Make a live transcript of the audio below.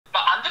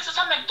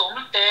산맥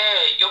넘을 때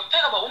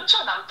옆에가 막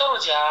엄청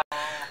낭떠러지야.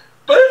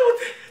 말도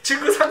못해.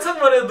 지금 그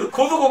상상만 해도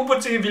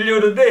고소공포증이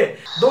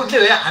밀려오는데 너 근데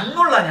왜 안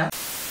놀라냐?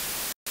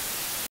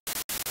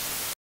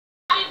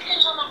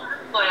 하이텐션으로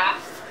하는 거야.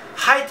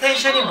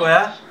 하이텐션이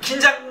뭐야?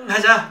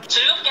 긴장하자.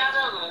 즐겁게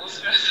하자고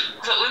웃으면서.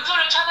 그래서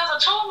은수를 찾아서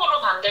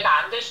처음으로 간 데가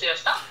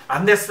안데스였어?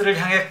 안데스를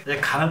향해 이제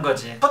가는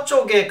거지.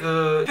 서쪽에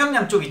그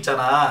평양 쪽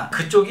있잖아.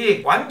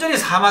 그쪽이 완전히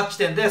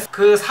사막지대인데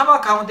그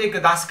사막 가운데 그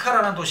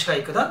나스카라는 도시가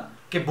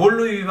있거든? 그게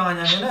뭘로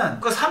유명하냐면은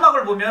그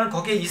사막을 보면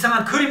거기에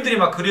이상한 그림들이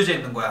막 그려져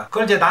있는 거야.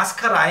 그걸 이제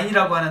나스카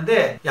라인이라고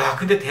하는데, 야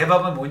근데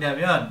대박은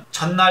뭐냐면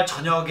전날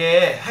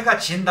저녁에 해가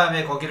진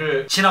다음에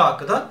거기를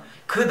지나왔거든?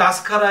 그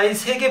나스카 라인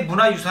세계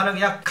문화유산을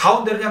그냥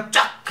가운데로 그냥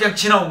쫙 그냥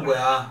지나온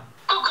거야.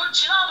 그걸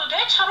지나가도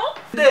돼? 차로?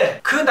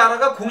 근데 그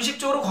나라가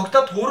공식적으로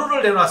거기다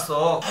도로를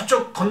내놨어.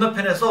 저쪽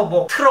건너편에서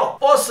뭐 트럭,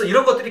 버스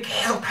이런 것들이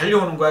계속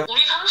달려오는 거야.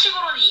 우리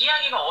상식으로는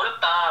이해하기가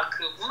어렵다.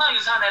 그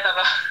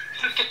문화유산에다가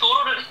이렇게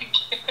도로를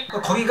이렇게.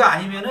 거기가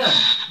아니면은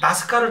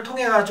나스카를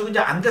통해 가지고 이제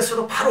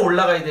안데스로 바로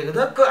올라가야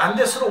되거든. 그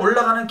안데스로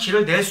올라가는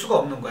길을 낼 수가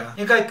없는 거야.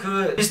 그러니까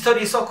그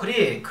미스터리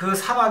서클이 그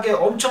사막에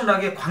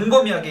엄청나게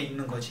광범위하게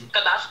있는 거지.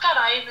 그러니까 나스카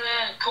라인은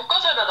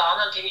교과서에다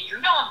나오는 되게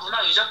유명한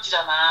문화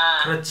유적지잖아.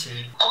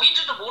 그렇지.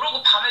 거긴지도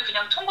모르고 밤에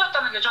그냥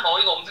통과했다는 게 좀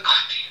어이가 없는 것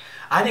같아.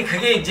 아니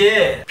그게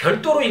이제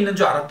별도로 있는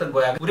줄 알았던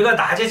거야. 우리가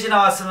낮에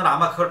지나왔으면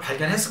아마 그걸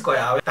발견했을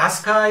거야.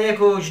 나스카의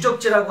그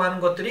유적지라고 하는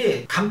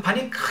것들이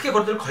간판이 크게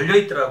거기들 걸려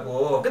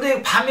있더라고.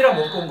 근데 밤이라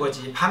못 본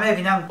거지. 밤에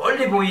그냥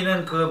멀리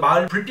보이는 그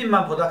마을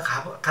불빛만 보다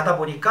가다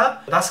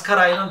보니까 나스카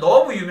라인은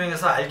너무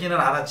유명해서 알기는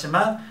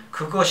알았지만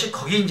그것이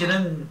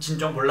거기인지는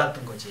진정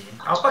몰랐던 거지.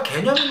 아빠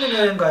개념 있는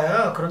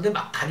여행가야. 그런데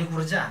막 다니고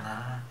그러지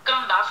않아.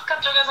 그럼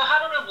나스카 쪽에서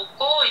하루를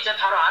묵고 이제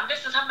바로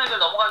안데스 산맥을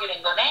넘어가게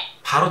된 거네?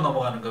 바로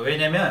넘어가는 거야.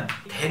 왜냐면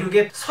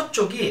대륙의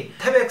서쪽이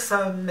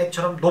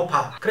태백산맥처럼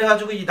높아.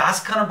 그래가지고 이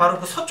나스카는 바로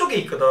그 서쪽에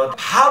있거든.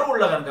 바로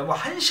올라가는 거야. 뭐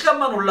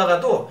 1시간만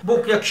올라가도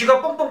뭐 그냥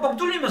귀가 뻥뻥뻥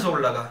뚫리면서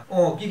올라가.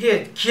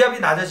 이게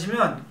기압이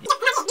낮아지면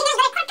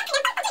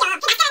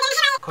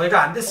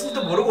거기가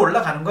안데스인지도 모르고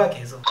올라가는 거야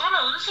계속.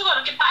 그러면 은수가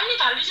이렇게 빨리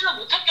달리지는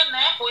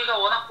못했겠네? 거기가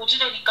워낙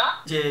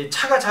고지대니까? 이제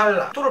차가 잘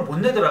속도를 못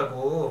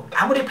내더라고.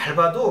 아무리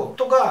밟아도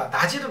속도가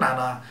나지는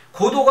않아.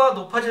 고도가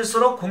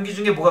높아질수록 공기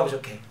중에 뭐가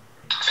부족해?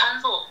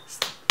 산소.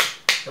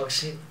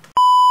 역시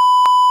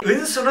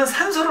은수는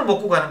산소를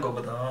먹고 가는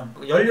거거든.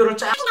 연료를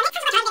쫙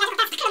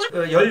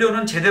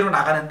연료는 제대로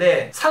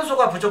나가는데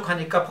산소가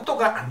부족하니까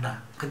속도가 안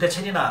나. 근데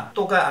체리나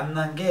속도가 안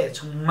난 게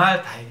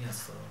정말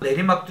다행이었어.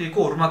 내리막도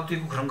있고 오르막도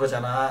있고 그런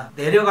거잖아.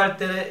 내려갈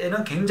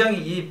때에는 굉장히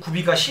이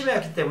구비가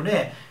심했기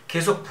때문에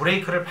계속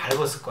브레이크를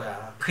밟았을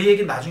거야. 그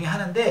얘기 나중에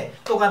하는데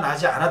속도가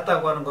나지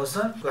않았다고 하는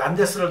것은 그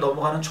안데스를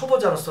넘어가는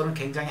초보자로서는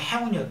굉장히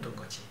행운이었던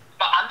거지.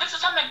 막 안데스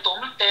산맥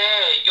넘을 때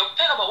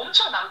옆에가 막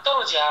엄청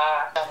낭떠러지야.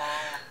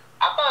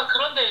 아빠가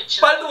그런데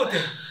말도 못해.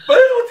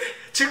 말도 못해.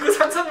 지금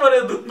상상만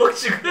해도 막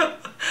지금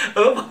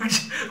막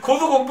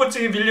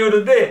고소공포증이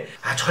밀려오는데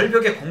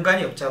절벽에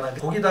공간이 없잖아.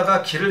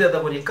 거기다가 길을 내다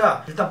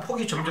보니까 일단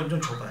폭이 점점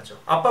좀 좁아져.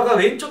 아빠가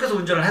왼쪽에서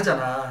운전을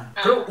하잖아.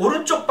 그럼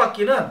오른쪽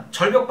바퀴는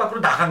절벽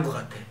밖으로 나간 것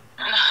같아.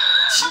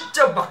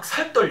 진짜 막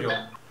살 떨려.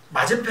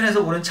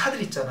 맞은편에서 오는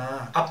차들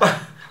있잖아. 아빠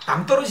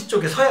낭떠러지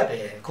쪽에 서야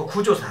돼. 그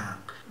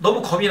구조상.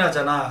 너무 겁이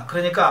나잖아.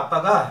 그러니까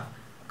아빠가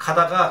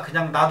가다가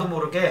그냥 나도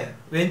모르게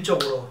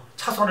왼쪽으로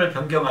차선을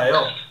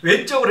변경하여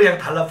왼쪽으로 그냥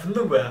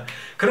달라붙는 거야.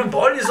 그럼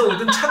멀리서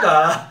오던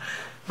차가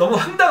너무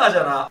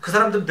황당하잖아. 그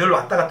사람들은 늘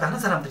왔다 갔다 하는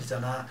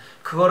사람들이잖아.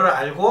 그거를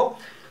알고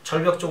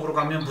절벽 쪽으로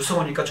가면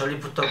무서우니까 저리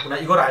붙었구나.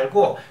 이걸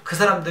알고 그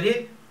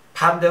사람들이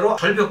반대로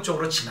절벽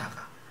쪽으로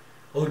지나가.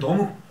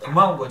 너무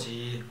고마운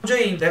거지.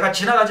 도저히 내가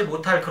지나가지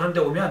못할 그런 데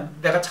오면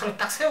내가 차를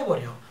딱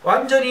세워버려.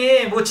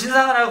 완전히 뭐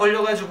진상 하나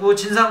걸려가지고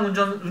진상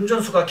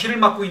운전수가 길을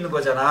막고 있는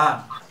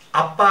거잖아.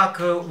 아빠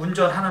그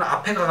운전하는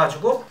앞에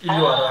가가지고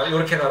일로 와라,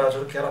 요렇게 가라,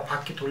 저렇게 가라,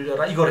 바퀴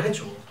돌려라, 이걸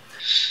해줘.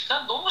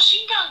 난 너무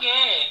신기한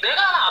게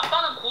내가 아는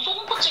아빠는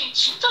고소공포증이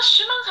진짜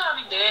심한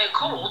사람인데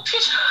그걸 어떻게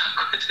지나간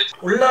거야 도대체?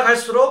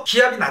 올라갈수록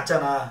기압이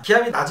낮잖아.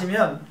 기압이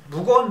낮으면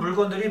무거운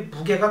물건들이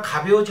무게가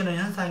가벼워지는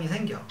현상이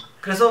생겨.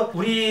 그래서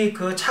우리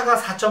그 차가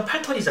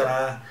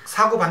 4.8톤이잖아.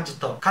 사고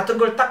방지턱 같은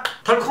걸 딱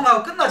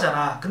덜컹하고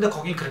끝나잖아. 근데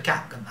거긴 그렇게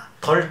안 끝나.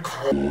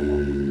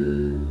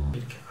 덜컹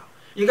이렇게 가.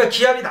 그러니까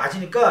기압이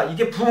낮으니까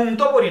이게 붕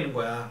떠버리는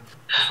거야.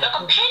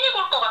 약간 패닉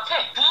올 것 같아.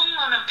 붕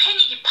하면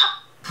패닉이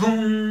팍.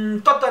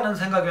 붕 떴다는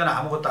생각이면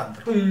아무것도 안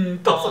들어.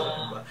 붕 떴어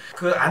그런 거야.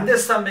 그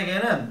안데스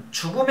산맥에는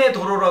죽음의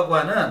도로라고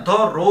하는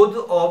더 로드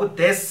오브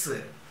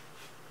데스,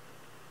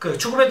 그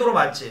죽음의 도로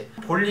맞지?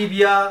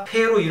 볼리비아,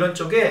 페루 이런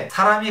쪽에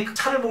사람이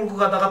차를 몰고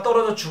가다가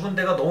떨어져 죽은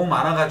데가 너무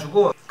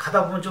많아가지고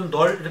가다 보면 좀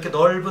이렇게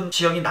넓은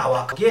지형이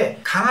나와.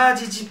 거기에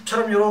강아지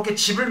집처럼 이렇게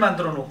집을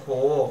만들어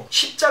놓고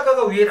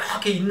십자가가 위에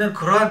이렇게 있는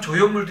그러한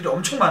조형물들이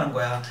엄청 많은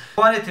거야.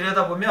 그 안에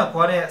들여다보면 그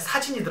안에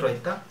사진이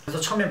들어있다. 그래서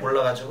처음에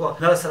몰라가지고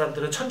우리나라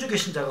사람들은 천주교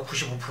신자가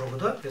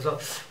 95%거든. 그래서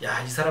야,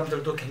 이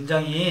사람들도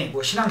굉장히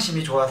뭐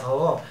신앙심이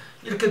좋아서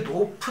이렇게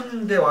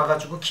높은 데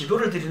와가지고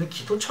기도를 드리는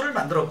기도처를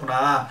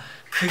만들었구나.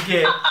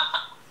 그게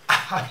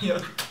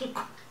아니었던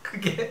거.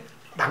 그게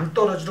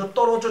낭떠러지로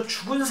떨어져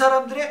죽은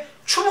사람들의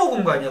추모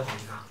공간이야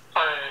거기가.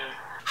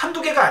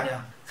 한두 개가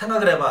아니야.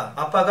 생각을 해봐.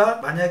 아빠가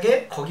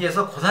만약에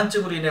거기에서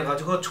고산증으로 인해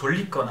가지고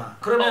졸리거나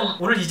그러면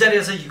오늘 이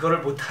자리에서 이거를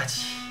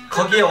못하지.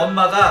 거기에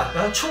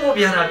엄마가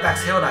추모비 하나를 딱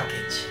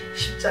세워놨겠지.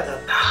 십자가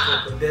딱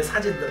내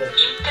사진들을.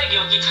 임택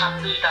여기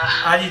잠들다.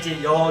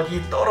 아니지,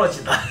 여기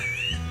떨어지다.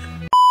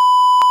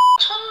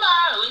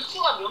 첫날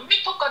은수가 몇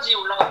미터까지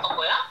올라갔던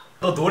거야?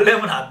 너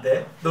놀래면 안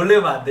돼.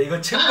 놀래면 안 돼.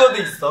 이건 증거도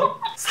있어.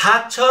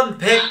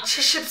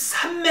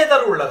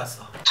 4,173m를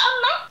올라갔어.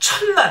 첫날?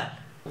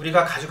 첫날.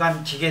 우리가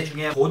가져간 기계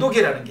중에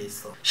고도계라는 게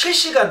있어.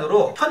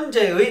 실시간으로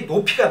현재의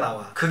높이가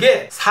나와.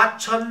 그게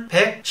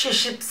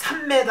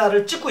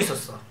 4,173m를 찍고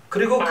있었어.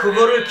 그리고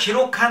그거를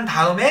기록한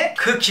다음에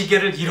그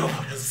기계를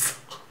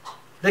잃어버렸어.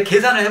 내가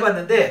계산을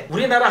해봤는데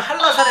우리나라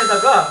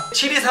한라산에다가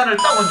지리산을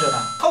딱 얹어놔.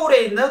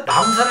 서울에 있는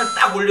남산을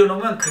딱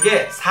올려놓으면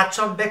그게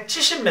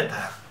 4,170m야.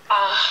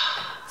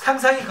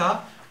 상상이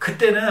가?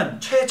 그때는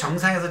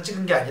최정상에서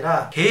찍은 게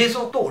아니라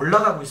계속 또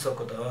올라가고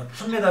있었거든.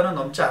 1000m는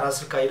넘지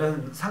않았을까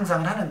이런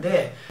상상을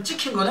하는데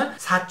찍힌 거는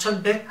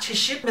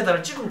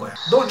 4,170m를 찍은 거야.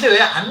 너 근데 왜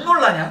안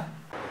놀라냐?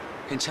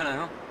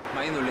 괜찮아요?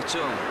 많이 놀랬죠?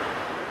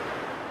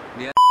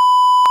 미안.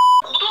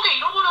 고독에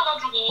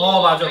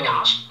잃어버려가지고 맞아, 되게 맞아.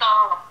 아쉽다.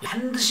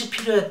 반드시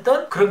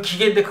필요했던 그런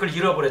기계인데 그걸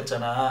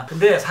잃어버렸잖아.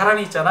 근데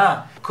사람이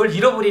있잖아. 그걸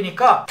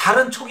잃어버리니까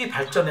다른 촉이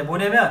발전해.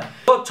 뭐냐면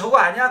저거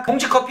아니야?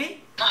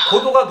 봉지커피?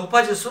 고도가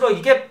높아질수록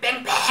이게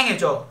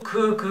뺑뺑해져.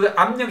 그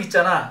압력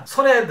있잖아.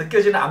 손에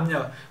느껴지는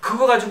압력.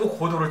 그거 가지고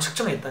고도를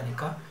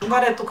측정했다니까.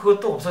 중간에 또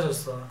그것도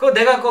없어졌어. 그거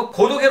내가 그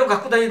고도계로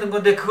갖고 다니던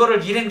건데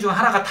그거를 일행 중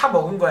하나가 타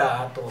먹은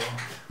거야 또.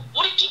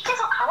 우리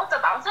밑에서 가봤자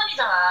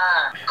남산이잖아.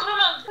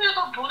 그러면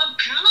그래서 보는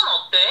뷰는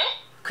어때?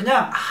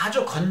 그냥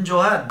아주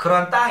건조한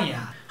그런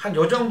땅이야. 한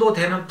요 정도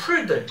되는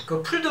풀들.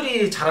 그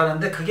풀들이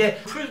자라는데 그게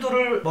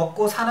풀들을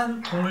먹고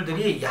사는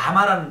동물들이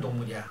야마라는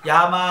동물이야.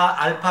 야마,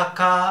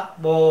 알파카,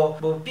 뭐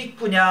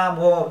삑부냐,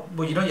 뭐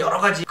이런 여러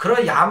가지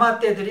그런 야마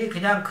떼들이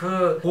그냥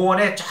그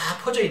고원에 쫙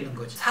퍼져 있는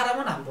거지.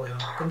 사람은 안 보여.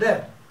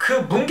 근데 그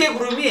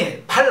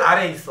뭉게구름이 발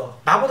아래에 있어.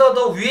 나보다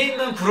더 위에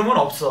있는 구름은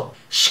없어.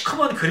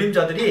 시커먼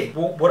그림자들이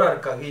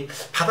뭐랄까 이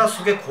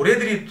바닷속에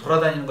고래들이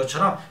돌아다니는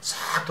것처럼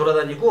싹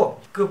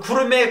돌아다니고 그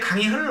구름에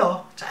강이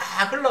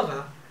쫙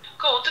흘러가.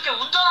 그 어떻게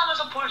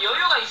운전하면서 볼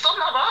여유가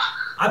있었나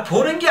봐?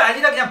 보는 게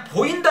아니라 그냥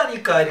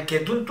보인다니까.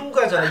 이렇게 눈 뜨고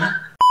가잖아.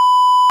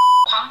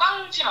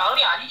 관광지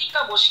마을이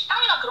아니니까 뭐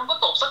식당이나 그런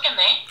것도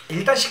없었겠네?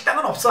 일단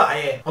식당은 없어.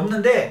 아예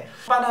없는데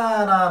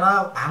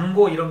바나나나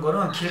망고 이런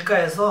거는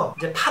길가에서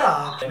이제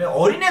팔아. 그다음에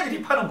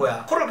어린애들이 파는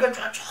거야. 코를 그냥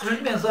쫙쫙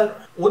흘리면서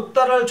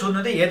 5달러를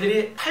줬는데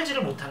얘들이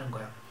팔지를 못하는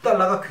거야.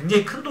 5달러가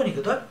굉장히 큰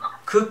돈이거든.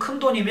 그 큰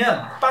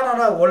돈이면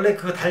바나나 원래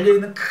그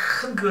달려있는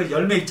큰 그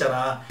열매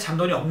있잖아.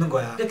 잔돈이 없는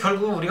거야. 근데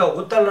결국 우리가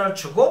 5달러를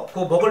주고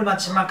그거 먹을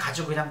만치만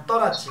가지고 그냥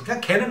떠났지.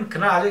 그냥 걔는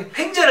그날 아주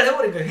횡재를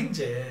해버린 거야.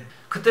 횡재.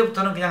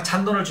 그때부터는 그냥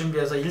잔돈을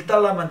준비해서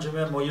 1달러만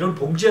주면 뭐 이런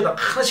봉지에다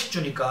하나씩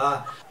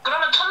주니까.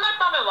 그러면 첫날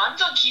밤에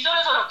완전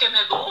기절해서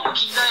갔겠네. 너무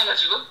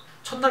긴장해가지고.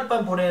 첫날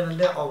밤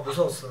보내는데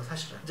무서웠어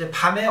사실은. 이제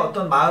밤에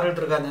어떤 마을을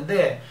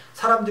들어갔는데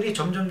사람들이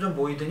점점점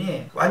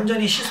모이더니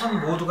완전히 시선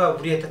모두가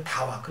우리한테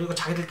다 와. 그리고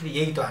자기들끼리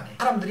얘기도 안 해.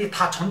 사람들이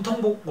다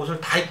전통복 옷을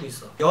다 입고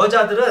있어.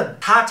 여자들은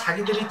다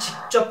자기들이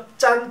직접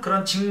짠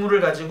그런 직물을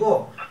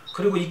가지고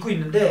그리고 입고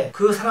있는데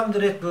그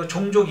사람들의 그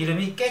종족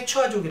이름이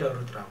깨추아족이라고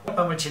그러더라고.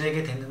 밤을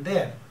지내게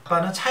됐는데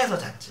아빠는 차에서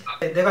잤지.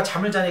 내가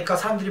잠을 자니까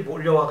사람들이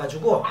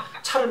몰려와가지고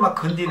차를 막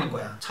건드리는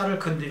거야. 차를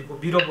건드리고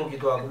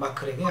밀어보기도 하고 막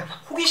그래. 그냥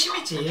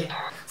호기심이지.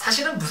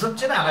 사실은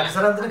무섭지는 않아. 그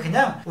사람들은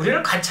그냥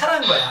우리를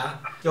관찰한 거야.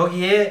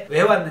 여기에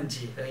왜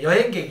왔는지,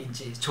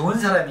 여행객인지, 좋은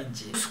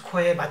사람인지.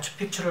 스코어에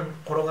마추픽추를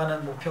보러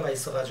가는 목표가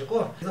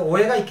있어가지고 그래서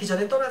오해가 있기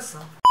전에 떠났어.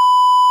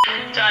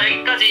 자,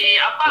 여기까지.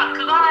 아빠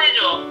그거 하나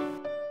해줘.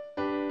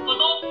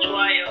 구독,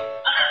 좋아요.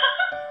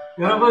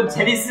 여러분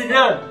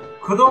재밌으면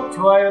구독,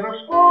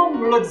 좋아요를 꼭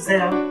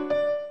눌러주세요.